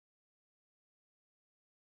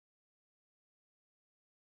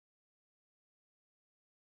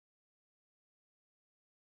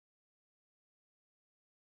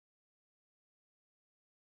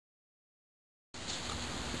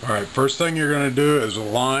Alright, first thing you're going to do is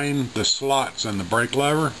align the slots in the brake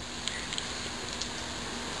lever.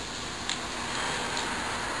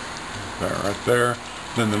 There, right there.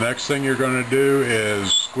 Then the next thing you're going to do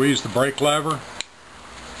is squeeze the brake lever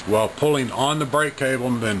while pulling on the brake cable,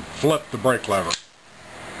 and then flip the brake lever.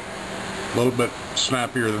 A little bit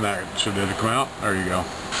snappier than that. So did it come out? There you go.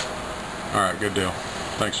 Alright, good deal.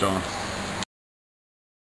 Thanks, Dylan.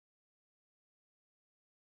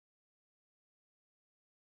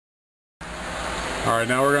 Alright,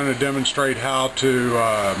 now we're going to demonstrate how to,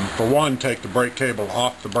 for one, take the brake cable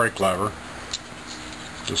off the brake lever.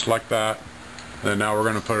 Just like that. Then now we're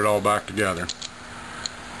going to put it all back together.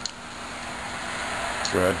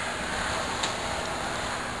 Good.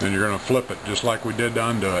 Then you're going to flip it just like we did to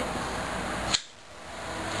undo it.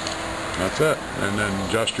 That's it. And then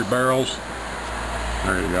adjust your barrels.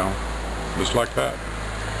 There you go. Just like that.